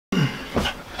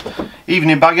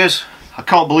Evening baggers, I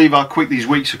can't believe how quick these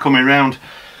weeks are coming round.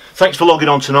 Thanks for logging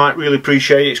on tonight, really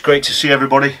appreciate it. It's great to see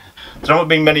everybody. There haven't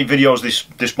been many videos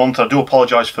this month, I do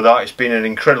apologise for that. It's been an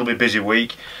incredibly busy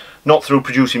week, not through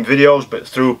producing videos but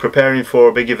through preparing for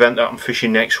a big event that I'm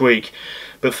fishing next week.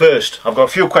 But first, I've got a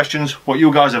few questions what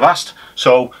you guys have asked,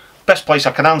 so best place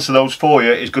I can answer those for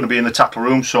you is going to be in the tackle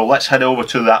room, so let's head over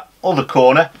to that other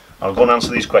corner. I'll go and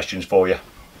answer these questions for you.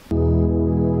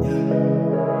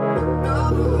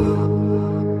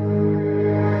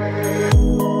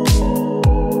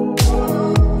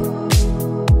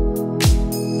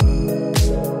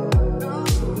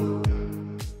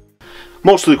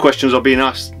 Most of the questions I've been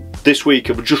asked this week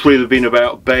have just really been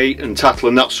about bait and tattle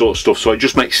and that sort of stuff, so it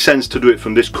just makes sense to do it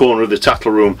from this corner of the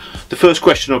tackle room. The first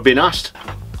question I've been asked,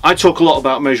 I talk a lot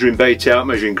about measuring bait out,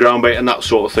 measuring ground bait and that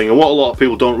sort of thing, and what a lot of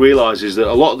people don't realise is that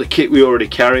a lot of the kit we already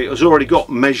carry has already got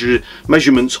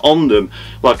measurements on them,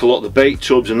 like a lot of the bait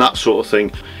tubs and that sort of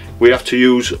thing. We have to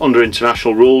use, under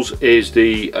international rules, is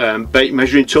the bait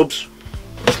measuring tubs.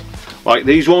 Like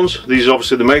these ones, these are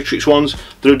obviously the Matrix ones.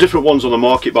 There are different ones on the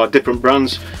market by different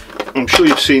brands. I'm sure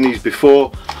you've seen these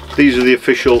before. These are the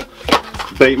official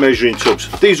bait measuring tubs.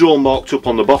 These are all marked up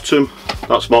on the bottom.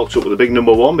 That's marked up with a big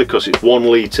number 1 because it's 1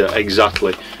 litre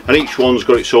exactly. And each one's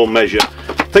got its own measure.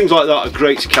 Things like that are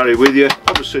great to carry with you.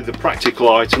 Obviously the practical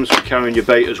items for carrying your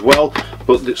bait as well,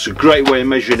 but it's a great way of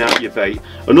measuring out your bait.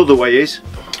 Another way is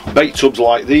bait tubs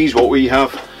like these, what we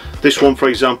have. This one, for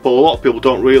example, a lot of people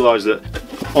don't realise that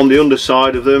on the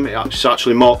underside of them it's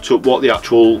actually marked up what the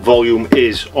actual volume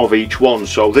is of each one.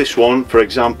 So this one, for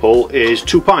example, is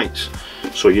 2 pints.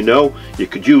 So you know, you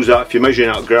could use that if you're measuring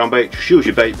out ground bait. Just use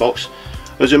your bait box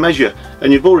as a measure,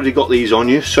 and you've already got these on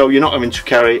you, so you're not having to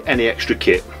carry any extra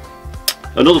kit.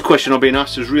 Another question I've been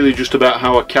asked is really just about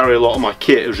how I carry a lot of my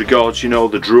kit as regards, you know,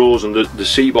 the drawers and the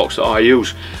seat box that I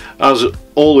use. As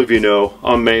all of you know,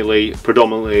 I'm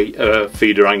predominantly a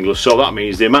feeder angler, so that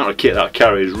means the amount of kit that I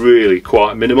carry is really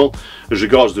quite minimal. As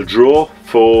regards the drawer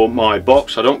for my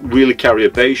box, I don't really carry a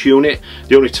base unit.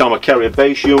 The only time I carry a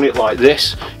base unit like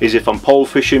this is if I'm pole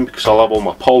fishing, because I'll have all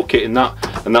my pole kit in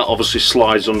that, and that obviously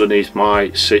slides underneath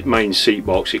my main seat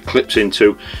box. It clips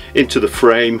into the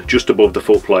frame just above the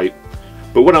foot plate.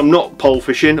 But when I'm not pole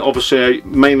fishing, obviously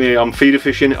mainly I'm feeder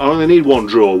fishing, I only need one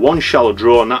drawer, one shallow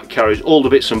drawer, and that carries all the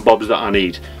bits and bobs that I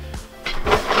need.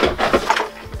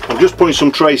 I'm just putting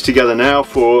some trays together now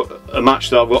for a match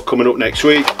that I've got coming up next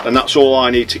week, and that's all I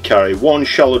need to carry, one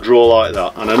shallow drawer like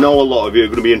that. And I know a lot of you are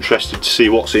going to be interested to see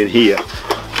what's in here.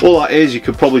 All that is, you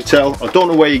can probably tell, I don't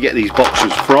know where you get these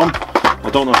boxes from, I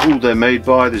don't know who they're made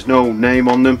by, there's no name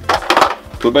on them,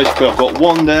 but basically I've got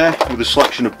one there with a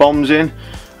selection of bombs in,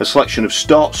 a selection of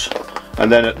stots,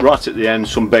 and then right at the end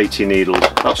some baiting needles.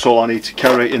 That's all I need to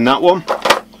carry in that one.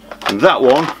 And that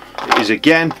one is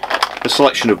again a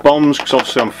selection of bombs, because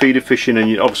obviously I'm feeder fishing,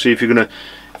 and obviously if you're going to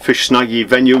fish snaggy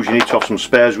venues you need to have some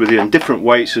spares with you, and different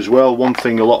weights as well. One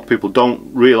thing a lot of people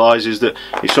don't realise is that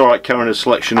it's alright carrying a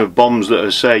selection of bombs that are,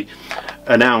 say,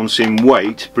 an ounce in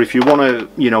weight, but if you want to,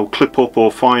 you know, clip up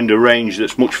or find a range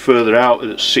that's much further out,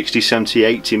 that's 60, 70,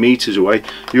 80 metres away,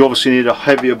 you obviously need a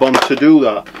heavier bomb to do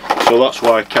that. So that's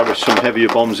why I carry some heavier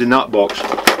bombs in that box.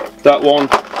 That one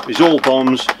is all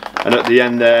bombs, and at the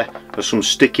end there are some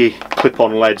sticky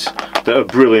clip-on leads that are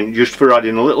brilliant just for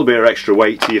adding a little bit of extra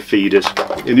weight to your feeders.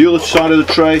 In the other side of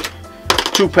the tray,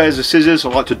 2 pairs of scissors. I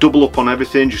like to double up on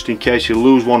everything just in case you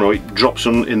lose one or it drops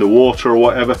them in the water or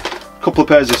whatever. Couple of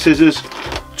pairs of scissors,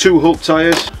 2 hook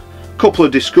tires, couple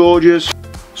of disgorgers,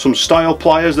 some style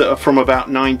pliers that are from about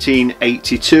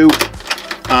 1982,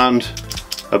 and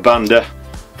a bander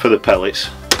for the pellets.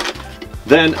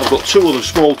 Then I've got 2 other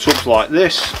small tubs like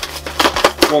this,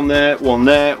 one there, one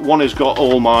there. One has got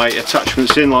all my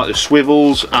attachments in, like the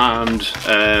swivels and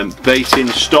baiting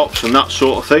stops and that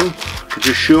sort of thing. I'll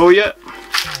just show you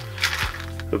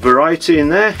a variety in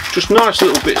there, just nice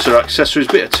little bits of accessories,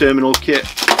 bit of terminal kit.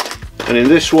 And in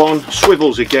this one,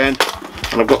 swivels again,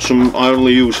 and I've got some, I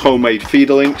only use homemade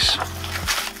feeder links,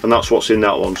 and that's what's in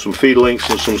that one, some feeder links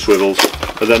and some swivels.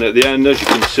 And then at the end, as you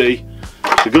can see,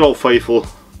 the good old faithful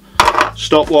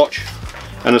stopwatch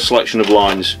and a selection of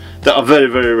lines that I very,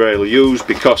 very rarely use,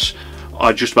 because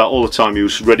I just about all the time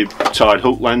use ready tied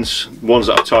hook lengths, ones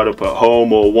that I've tied up at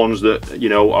home or ones that, you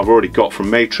know, I've already got from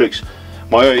Matrix.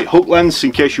 My hook lengths,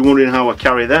 in case you're wondering how I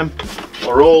carry them,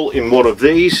 are all in one of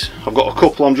these. I've got a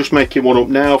couple, I'm just making one up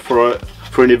now for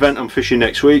an event I'm fishing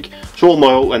next week. So all my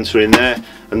hook lengths are in there,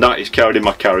 and that is carried in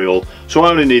my carry-all. So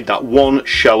I only need that one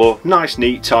shallow, nice,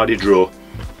 neat, tidy drawer.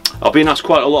 I've been asked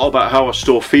quite a lot about how I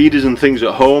store feeders and things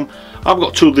at home. I've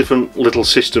got two different little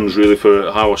systems really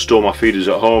for how I store my feeders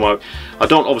at home. I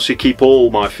don't obviously keep all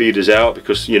my feeders out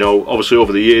because, you know, obviously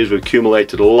over the years we've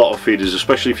accumulated a lot of feeders,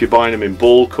 especially if you're buying them in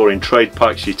bulk or in trade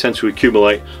packs. You tend to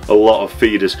accumulate a lot of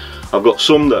feeders. I've got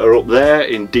some that are up there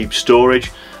in deep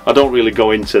storage. I don't really go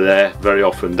into there very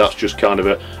often. That's just kind of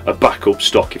a backup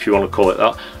stock, if you want to call it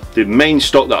that. The main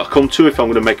stock that I come to if I'm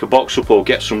going to make a box up or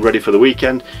get some ready for the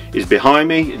weekend is behind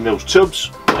me in those tubs.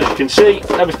 As you can see,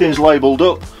 everything's labelled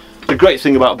up. The great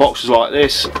thing about boxes like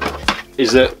this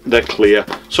is that they're clear.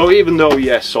 So even though,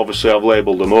 yes, obviously I've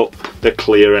labelled them up, they're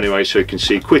clear anyway, so you can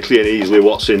see quickly and easily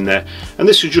what's in there. And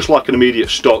this is just like an immediate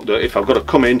stock that if I've got to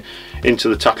come into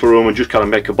the tackle room and just kind of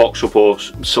make a box up or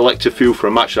select a few for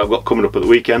a match that I've got coming up at the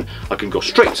weekend, I can go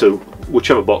straight to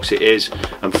whichever box it is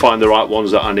and find the right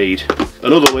ones that I need.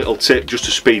 Another little tip just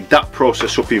to speed that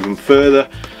process up even further,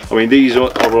 I mean, these are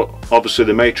obviously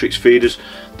the matrix feeders.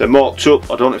 They're marked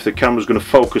up. I don't know if the camera's going to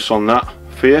focus on that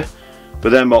for you, but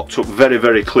they're marked up very,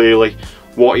 very clearly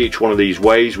what each one of these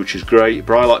weighs, which is great.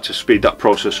 But I like to speed that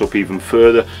process up even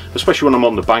further, especially when I'm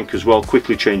on the bank as well,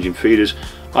 quickly changing feeders.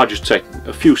 I just take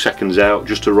a few seconds out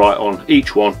just to write on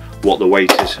each one what the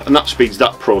weight is, and that speeds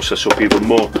that process up even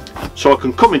more. So I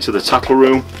can come into the tackle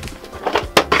room,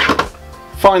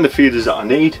 find the feeders that I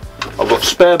need. I've got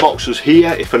spare boxes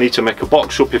here if I need to make a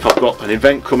box up. If I've got an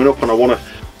event coming up and I want to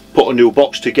put a new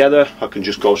box together, I can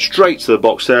just go straight to the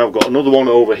box there. I've got another one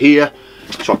over here,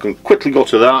 so I can quickly go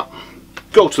to that,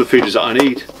 go to the feeders that I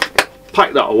need,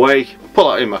 pack that away,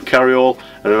 put that in my carry-all,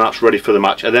 and then that's ready for the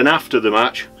match. And then after the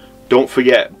match, don't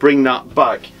forget, bring that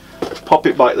back, pop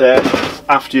it back there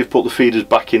after you've put the feeders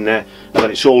back in there, and then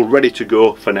it's all ready to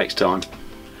go for next time.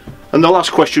 And the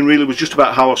last question really was just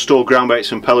about how I store ground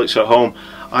baits and pellets at home.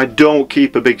 I don't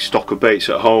keep a big stock of baits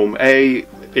at home. A,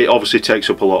 it obviously takes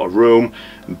up a lot of room.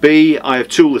 B, I have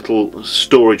two little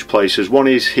storage places. One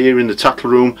is here in the tackle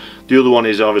room. The other one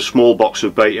is I have a small box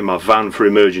of bait in my van for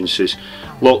emergencies.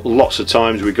 Lots of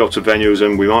times we go to venues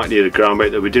and we might need a ground bait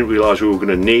that we didn't realise we were going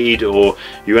to need, or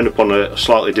you end up on a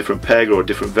slightly different peg or a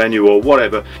different venue or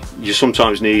whatever. You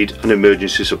sometimes need an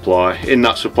emergency supply. In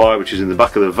that supply, which is in the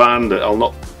back of the van, that I'll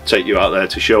not take you out there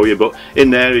to show you, but in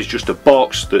there is just a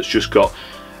box that's just got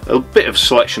a bit of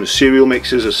selection of cereal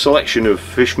mixes, a selection of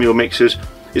fish meal mixes.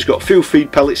 It's got a few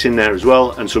feed pellets in there as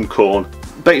well, and some corn.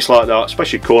 Baits like that,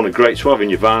 especially corn, are great to have in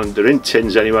your van. They're in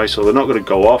tins anyway, so they're not going to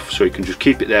go off, so you can just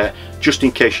keep it there just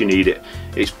in case you need it.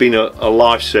 It's been a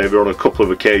lifesaver on a couple of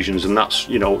occasions, and that's,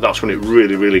 you know, that's when it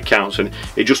really counts, and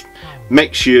it just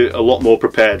makes you a lot more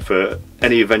prepared for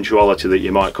any eventuality that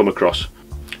you might come across.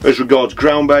 As regards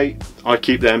ground bait, I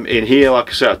keep them in here. Like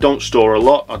I said, I don't store a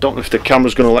lot. I don't know if the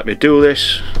camera's going to let me do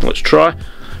this. Let's try.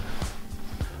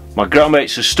 My ground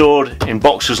baits are stored in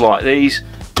boxes like these.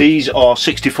 These are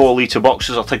 64 litre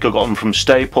boxes. I think I got them from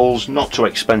Staples. Not too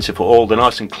expensive at all. They're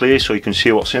nice and clear so you can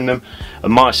see what's in them.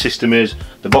 And my system is,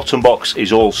 the bottom box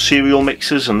is all cereal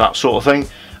mixes and that sort of thing,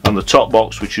 and the top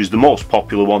box, which is the most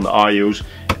popular one that I use,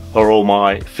 are all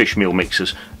my fish meal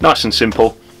mixes. Nice and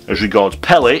simple. As regards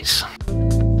pellets,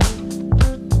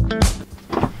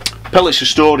 pellets are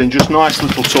stored in just nice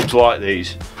little tubs like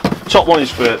these. Top one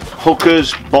is for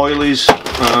hookers, boilies,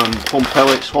 pump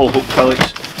pellets, all hook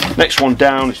pellets. Next one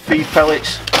down is feed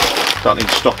pellets. That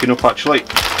needs stocking up actually.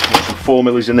 Got some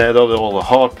 4mm in there though, they're all the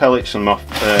hard pellets, and my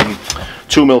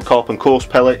 2mm carp and coarse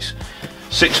pellets,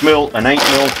 6mm and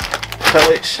 8mm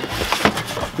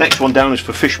pellets. Next one down is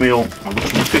for fish meal. I've got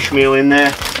some fish meal in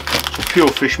there, some pure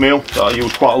fish meal that I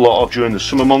use quite a lot of during the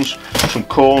summer months, some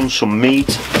corn, some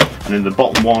meat, and in the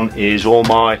bottom one is all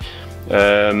my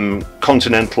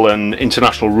continental and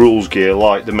international rules gear,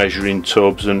 like the measuring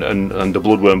tubs and the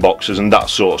bloodworm boxes and that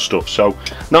sort of stuff. So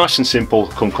nice and simple,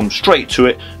 come straight to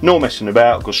it, no messing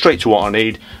about, go straight to what I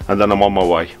need, and then I'm on my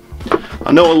way.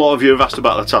 I know a lot of you have asked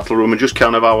about the tackle room and just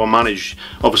kind of how I manage,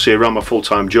 obviously around my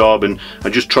full-time job, and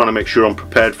just trying to make sure I'm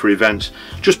prepared for events.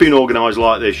 Just being organised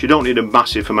like this, you don't need a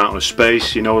massive amount of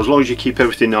space, you know, as long as you keep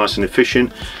everything nice and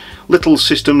efficient. Little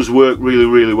systems work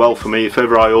really well for me. If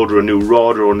ever I order a new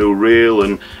rod or a new reel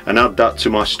and add that to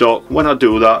my stock, when I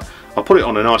do that, I put it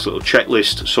on a nice little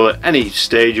checklist, so at any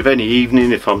stage of any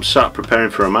evening, if I'm sat preparing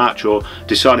for a match or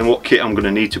deciding what kit I'm going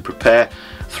to need to prepare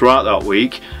throughout that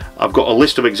week, I've got a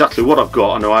list of exactly what I've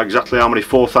got. I know exactly how many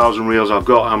 4,000 reels I've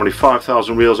got, how many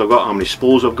 5,000 reels I've got, how many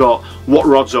spools I've got, what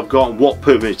rods I've got, and what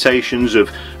permutations of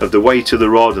the weight of the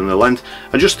rod and the length,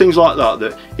 and just things like that,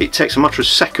 that it takes a matter of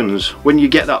seconds when you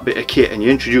get that bit of kit and you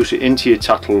introduce it into your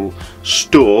tackle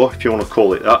store, if you want to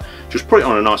call it that. just put it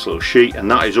on a nice little sheet, and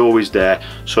that is always there,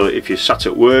 so that if you're sat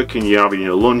at work and you're having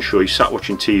your lunch, or you're sat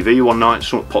watching TV one night and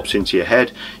something pops into your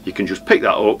head, you can just pick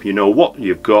that up, you know what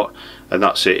you've got, and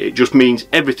that's it. It just means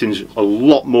everything's a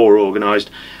lot more organised,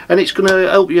 and it's going to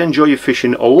help you enjoy your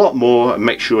fishing a lot more and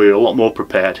make sure you're a lot more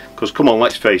prepared, because come on,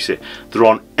 let's face it, there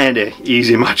aren't any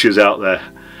easy matches out there.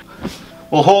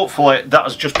 Well, hopefully that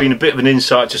has just been a bit of an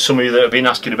insight to some of you that have been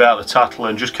asking about the tattle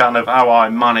and just kind of how I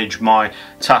manage my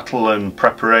tattle and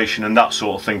preparation and that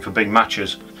sort of thing for big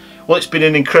matches. Well, it's been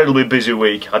an incredibly busy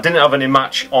week. I didn't have any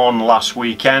match on last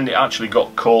weekend, it actually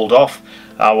got called off.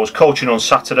 I was coaching on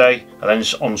Saturday, and then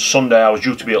on Sunday I was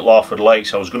due to be at Larford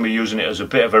Lakes. I was going to be using it as a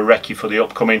bit of a recce for the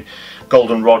upcoming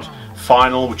Golden Rod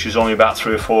final, which is only about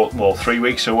 3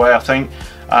 weeks away, I think.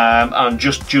 And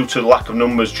just due to the lack of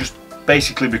numbers, just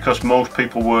basically because most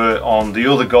people were on the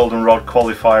other Golden Rod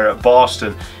qualifier at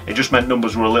Boston, it just meant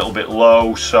numbers were a little bit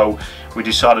low, so we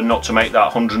decided not to make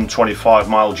that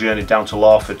 125-mile journey down to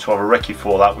Larford to have a recce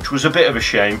for that, which was a bit of a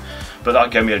shame, but that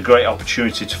gave me a great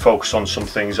opportunity to focus on some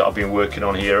things that I've been working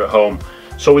on here at home.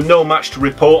 So with no match to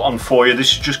report on for you,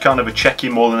 this is just kind of a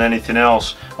check-in more than anything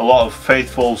else. A lot of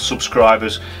faithful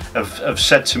subscribers have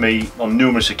said to me on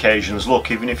numerous occasions, look,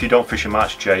 even if you don't fish a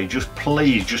match, Jay,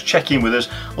 please just check in with us,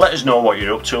 let us know what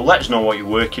you're up to, let us know what you're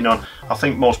working on. I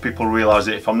think most people realise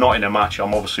that if I'm not in a match,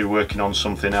 I'm obviously working on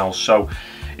something else. So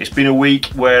it's been a week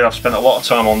where I've spent a lot of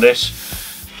time on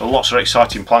this. Lots of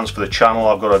exciting plans for the channel.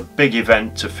 I've got a big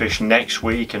event to fish next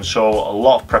week, and so a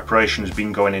lot of preparation has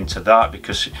been going into that,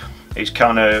 because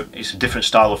it's a different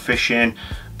style of fishing.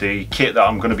 The kit that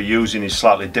I'm going to be using is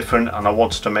slightly different, and I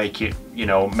wanted to make it, you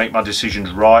know, make my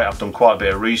decisions right. I've done quite a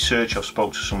bit of research. I've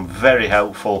spoke to some very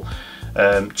helpful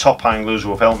top anglers who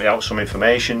have helped me out with some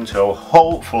information, so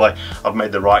hopefully I've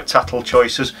made the right tattle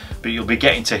choices, but you'll be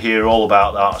getting to hear all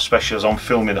about that, especially as I'm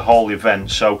filming the whole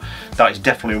event, so that is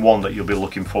definitely one that you'll be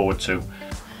looking forward to.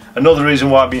 Another reason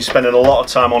why I've been spending a lot of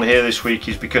time on here this week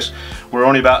is because we're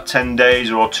only about 10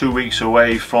 days or 2 weeks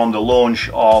away from the launch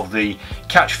of the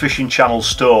Catch Fishing Channel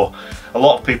store. A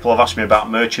lot of people have asked me about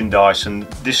merchandise, and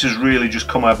this has really just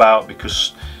come about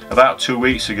because about 2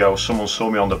 weeks ago someone saw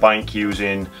me on the bank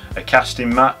using a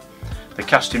casting mat. The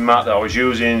casting mat that I was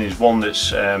using is one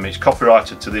that's it's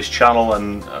copyrighted to this channel,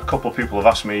 and a couple of people have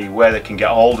asked me where they can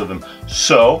get a hold of them.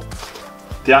 So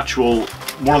the actual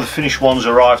one of the finished ones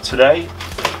arrived today.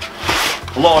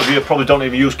 A lot of you probably don't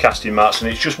even use casting mats,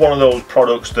 and it's just one of those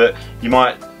products that you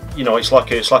might, you know, it's like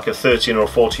a 13 or a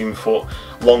 14 foot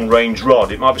long range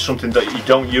rod. It might be something that you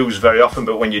don't use very often,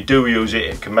 but when you do use it,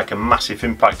 it can make a massive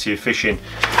impact to your fishing.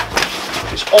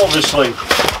 It's obviously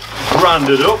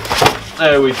branded up.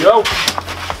 There we go.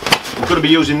 I'm going to be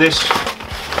using this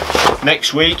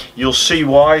next week. You'll see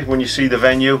why when you see the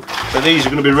venue, but these are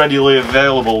going to be readily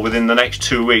available within the next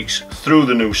 2 weeks through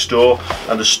the new store,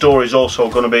 and the store is also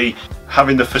going to be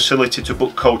having the facility to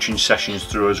book coaching sessions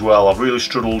through as well. I've really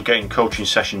struggled getting coaching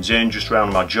sessions in just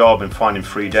around my job and finding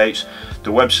free dates.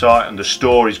 The website and the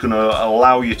store is going to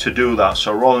allow you to do that,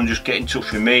 so rather than just get in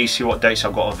touch with me, see what dates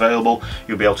I've got available,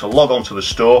 you'll be able to log on to the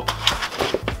store.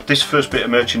 This first bit of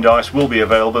merchandise will be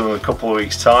available in a couple of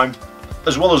weeks time,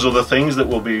 as well as other things that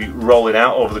will be rolling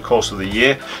out over the course of the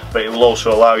year, but it will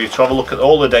also allow you to have a look at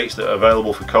all the dates that are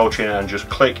available for coaching and just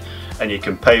click, and you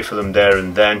can pay for them there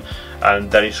and then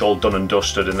it's all done and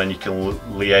dusted, and then you can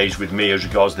liaise with me as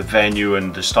regards the venue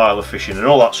and the style of fishing and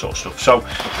all that sort of stuff. So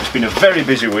it's been a very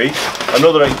busy week,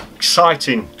 another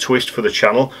exciting twist for the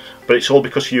channel, but it's all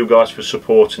because of you guys for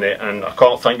supporting it, and I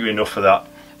can't thank you enough for that.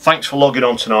 Thanks for logging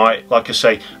on tonight. Like I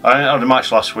say, I didn't have a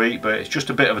match last week, but it's just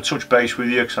a bit of a touch base with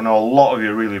you because I know a lot of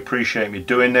you really appreciate me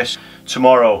doing this.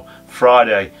 Tomorrow,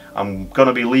 Friday, I'm going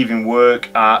to be leaving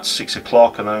work at 6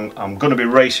 o'clock, and then I'm going to be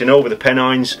racing over the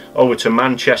Pennines, over to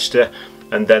Manchester,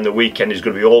 and then the weekend is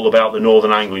going to be all about the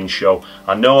Northern Angling Show.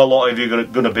 I know a lot of you are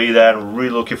going to be there, and I'm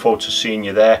really looking forward to seeing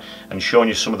you there and showing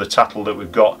you some of the tattle that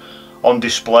we've got on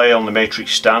display on the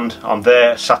Matrix stand. I'm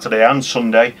there Saturday and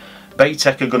Sunday.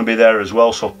 Bait-Tech are going to be there as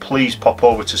well, so please pop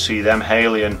over to see them.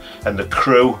 Haley and the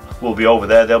crew will be over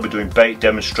there. They'll be doing bait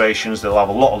demonstrations. They'll have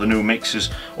a lot of the new mixes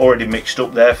already mixed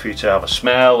up there for you to have a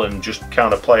smell and just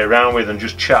kind of play around with and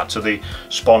just chat to the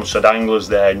sponsored anglers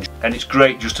there. And it's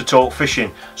great just to talk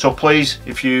fishing. So please,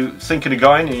 if you're thinking of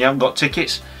going and you haven't got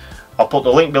tickets, I'll put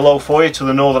the link below for you to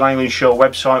the Northern Angling Show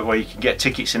website where you can get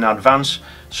tickets in advance.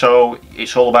 So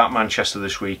it's all about Manchester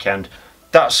this weekend.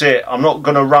 That's it. I'm not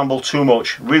going to ramble too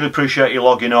much. Really appreciate you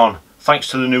logging on.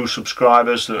 Thanks to the new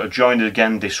subscribers that have joined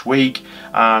again this week,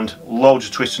 and loads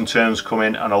of twists and turns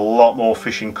coming and a lot more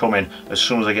fishing coming as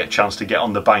soon as I get a chance to get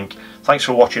on the bank. Thanks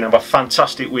for watching. Have a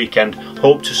fantastic weekend.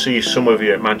 Hope to see some of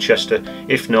you at Manchester.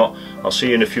 If not, I'll see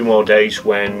you in a few more days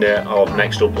when I'll have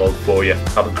next upload for you.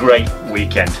 Have a great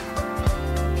weekend.